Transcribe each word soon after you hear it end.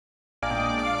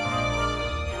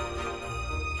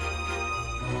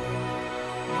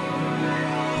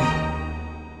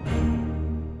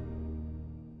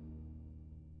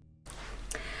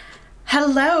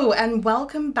Hello and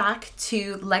welcome back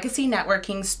to Legacy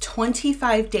Networking's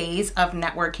 25 Days of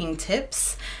Networking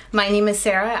Tips. My name is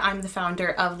Sarah, I'm the founder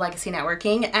of Legacy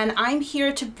Networking, and I'm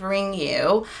here to bring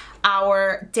you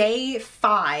our day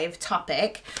 5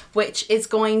 topic, which is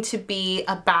going to be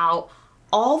about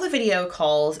all the video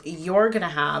calls you're gonna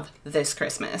have this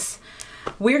Christmas.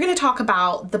 We're gonna talk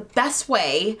about the best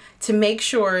way to make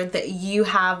sure that you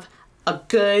have a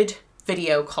good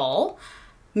video call,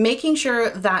 making sure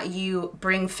that you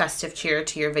bring festive cheer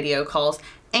to your video calls,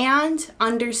 and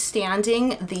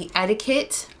understanding the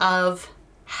etiquette of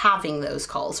having those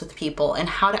calls with people and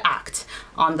how to act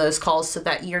on those calls so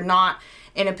that you're not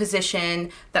in a position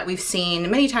that we've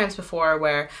seen many times before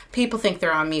where people think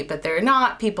they're on mute but they're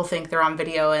not, people think they're on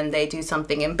video and they do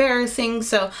something embarrassing.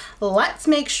 So let's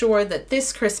make sure that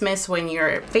this Christmas, when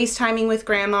you're FaceTiming with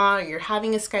grandma or you're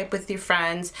having a Skype with your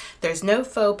friends, there's no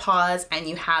faux pas and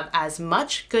you have as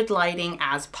much good lighting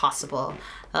as possible.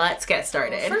 Let's get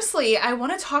started. Firstly, I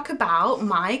want to talk about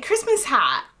my Christmas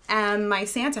hat. My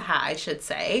Santa hat, I should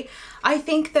say. I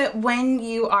think that when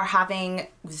you are having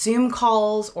Zoom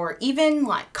calls or even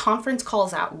like conference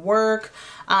calls at work,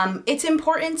 it's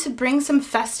important to bring some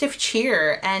festive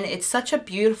cheer, and it's such a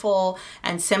beautiful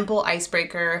and simple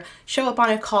icebreaker. Show up on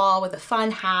a call with a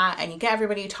fun hat and you get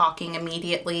everybody talking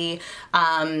immediately.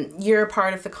 You're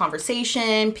part of the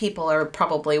conversation. People are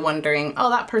probably wondering, oh,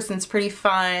 that person's pretty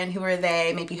fun. Who are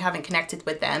they? Maybe you haven't connected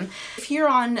with them. If you're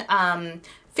on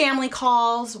family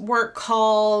calls, work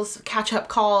calls, catch-up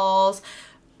calls,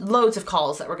 loads of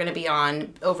calls that we're going to be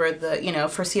on over the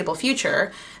foreseeable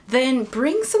future, then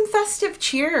bring some festive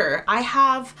cheer. I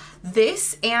have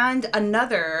this and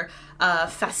another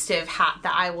festive hat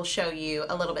that I will show you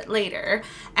a little bit later,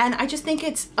 and I just think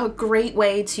it's a great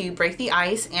way to break the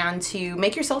ice and to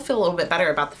make yourself feel a little bit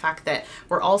better about the fact that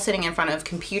we're all sitting in front of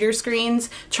computer screens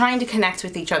trying to connect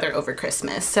with each other over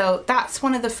Christmas. So that's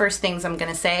one of the first things I'm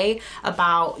gonna say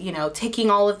about taking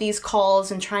all of these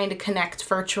calls and trying to connect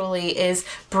virtually is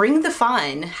bring the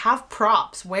fun, have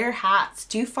props, wear hats,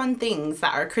 do fun things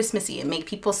that are Christmassy and make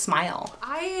people smile.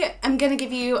 I am gonna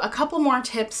give you a couple more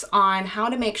tips on how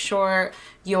to make sure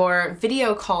your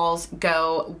video calls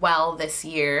go well this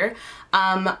year.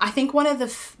 I think one of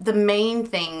the main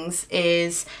things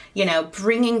is,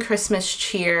 bringing Christmas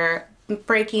cheer,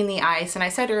 breaking the ice. And I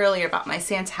said earlier about my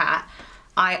Santa hat,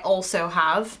 I also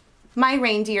have my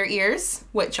reindeer ears,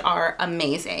 which are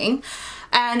amazing.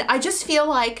 And I just feel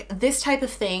like this type of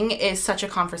thing is such a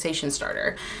conversation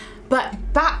starter.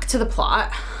 But back to the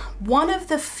plot. One of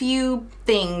the few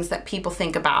things that people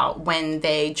think about when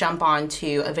they jump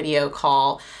onto a video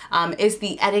call is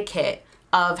the etiquette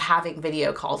of having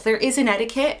video calls. There is an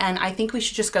etiquette, and I think we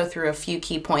should just go through a few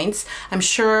key points. I'm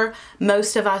sure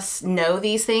most of us know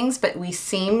these things, but we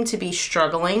seem to be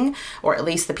struggling, or at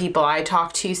least the people I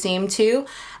talk to seem to.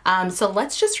 So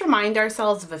let's just remind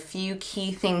ourselves of a few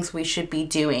key things we should be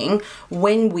doing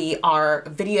when we are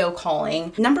video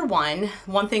calling. Number one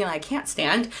thing that I can't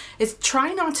stand is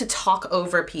try not to talk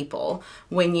over people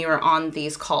when you're on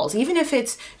these calls. Even if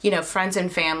it's, friends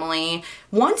and family,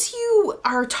 once you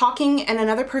are talking and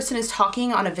another person is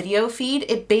talking on a video feed,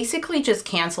 it basically just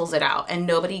cancels it out and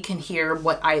nobody can hear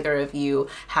what either of you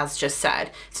has just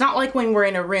said. It's not like when we're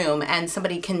in a room and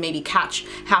somebody can maybe catch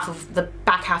half of the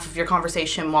back half of your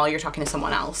conversation while you're talking to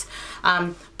someone else.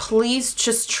 Please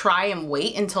just try and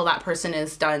wait until that person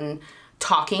is done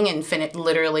talking and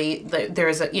literally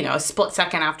there's a split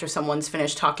second after someone's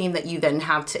finished talking that you then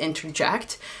have to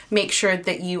interject. Make sure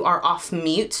that you are off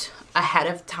mute ahead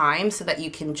of time so that you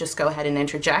can just go ahead and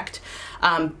interject.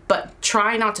 But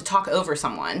try not to talk over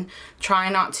someone. Try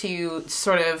not to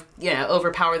sort of,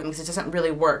 overpower them, because it doesn't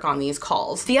really work on these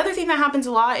calls. The other thing that happens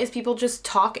a lot is people just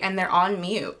talk and they're on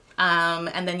mute.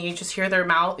 And then you just hear their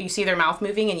mouth, you see their mouth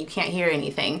moving and you can't hear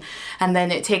anything. And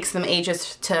then it takes them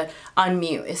ages to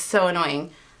unmute. It's so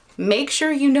annoying. Make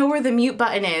sure you know where the mute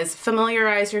button is.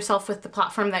 Familiarize yourself with the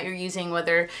platform that you're using,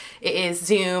 whether it is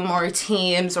Zoom or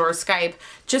Teams or Skype.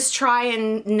 Just try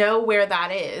and know where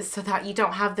that is so that you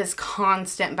don't have this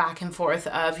constant back and forth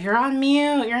of you're on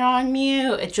mute, you're on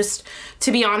mute. It just,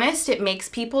 to be honest, it makes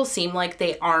people seem like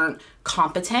they aren't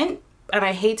competent. And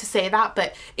I hate to say that,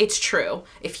 but it's true.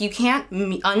 If you can't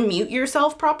unmute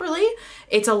yourself properly,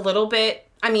 it's a little bit,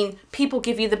 people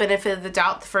give you the benefit of the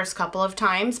doubt the first couple of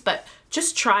times, but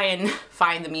just try and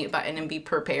find the mute button and be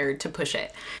prepared to push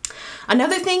it.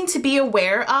 Another thing to be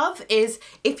aware of is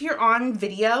if you're on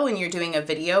video and you're doing a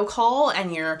video call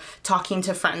and you're talking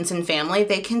to friends and family,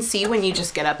 they can see when you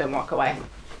just get up and walk away.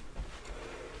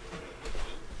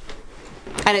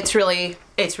 And it's really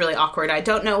it's really awkward. I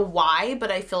don't know why,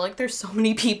 but I feel like there's so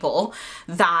many people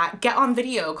that get on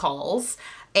video calls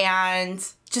and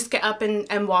just get up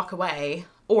and walk away,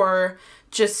 or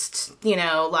just, you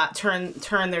know, turn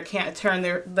their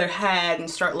head and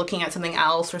start looking at something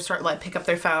else, or start pick up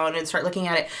their phone and start looking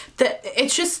at it.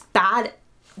 It's just bad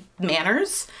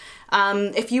manners.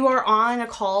 If you are on a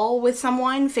call with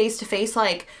someone face to face,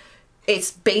 like,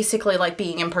 it's basically like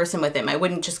being in person with them. I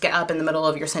wouldn't just get up in the middle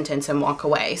of your sentence and walk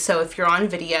away. So if you're on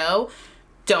video,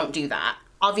 don't do that.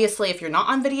 Obviously, if you're not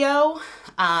on video,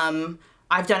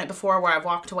 I've done it before where I've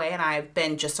walked away and I've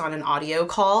been just on an audio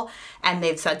call and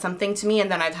they've said something to me and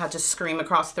then I've had to scream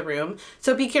across the room.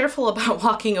 So be careful about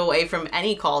walking away from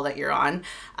any call that you're on.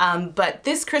 But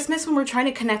this Christmas, when we're trying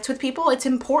to connect with people, it's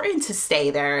important to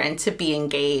stay there and to be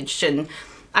engaged. And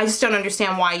I just don't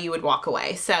understand why you would walk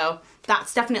away. So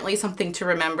that's definitely something to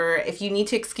remember. If you need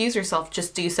to excuse yourself,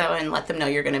 just do so and let them know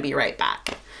you're going to be right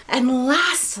back. And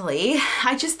lastly,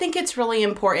 I just think it's really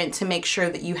important to make sure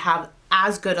that you have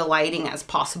as good a lighting as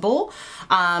possible.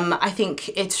 I think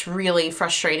it's really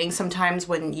frustrating sometimes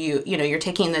when you're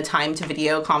taking the time to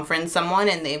video conference someone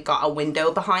and they've got a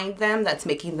window behind them that's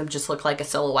making them just look like a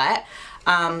silhouette.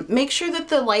 Make sure that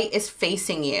the light is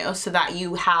facing you so that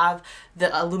you have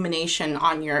the illumination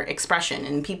on your expression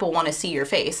and people want to see your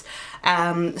face.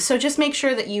 So just make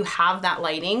sure that you have that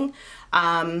lighting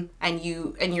and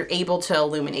you're able to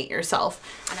illuminate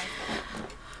yourself.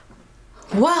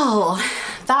 Well,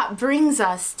 that brings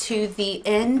us to the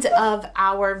end of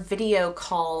our video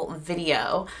call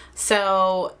video.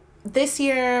 So this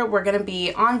year we're going to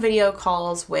be on video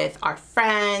calls with our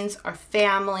friends, our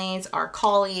families, our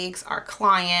colleagues, our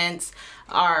clients,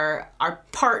 our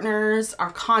partners,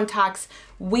 our contacts.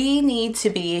 We need to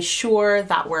be sure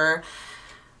that we're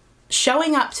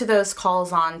showing up to those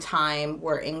calls on time,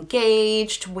 we're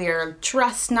engaged, we're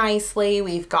dressed nicely,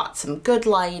 we've got some good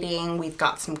lighting, we've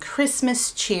got some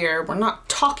Christmas cheer, we're not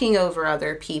talking over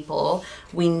other people,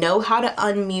 we know how to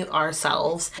unmute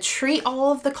ourselves. Treat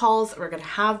all of the calls that we're going to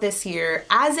have this year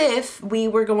as if we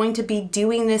were going to be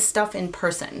doing this stuff in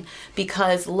person,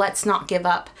 because let's not give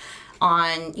up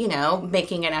on,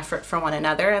 making an effort for one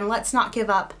another, and let's not give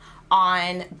up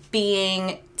on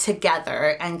being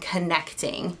together and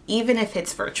connecting, even if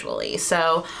it's virtually.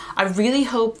 So I really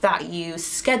hope that you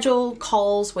schedule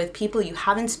calls with people you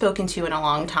haven't spoken to in a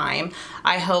long time.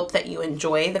 I hope that you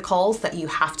enjoy the calls that you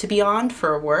have to be on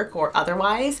for work or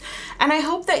otherwise. And I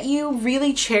hope that you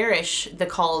really cherish the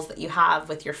calls that you have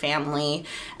with your family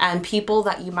and people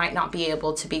that you might not be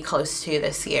able to be close to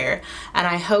this year. And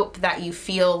I hope that you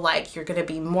feel like you're going to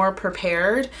be more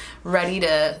prepared, ready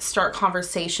to start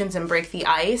conversations and break the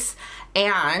ice,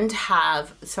 and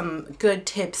have some good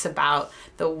tips about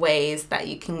the ways that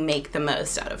you can make the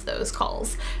most out of those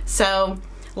calls. So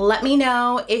let me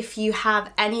know if you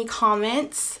have any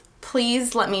comments.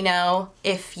 Please let me know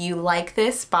if you like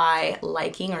this by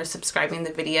liking or subscribing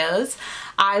the videos.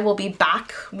 I will be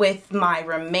back with my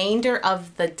remainder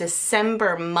of the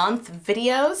December month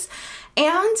videos,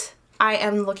 and I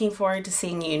am looking forward to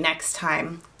seeing you next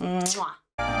time.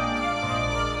 Mwah.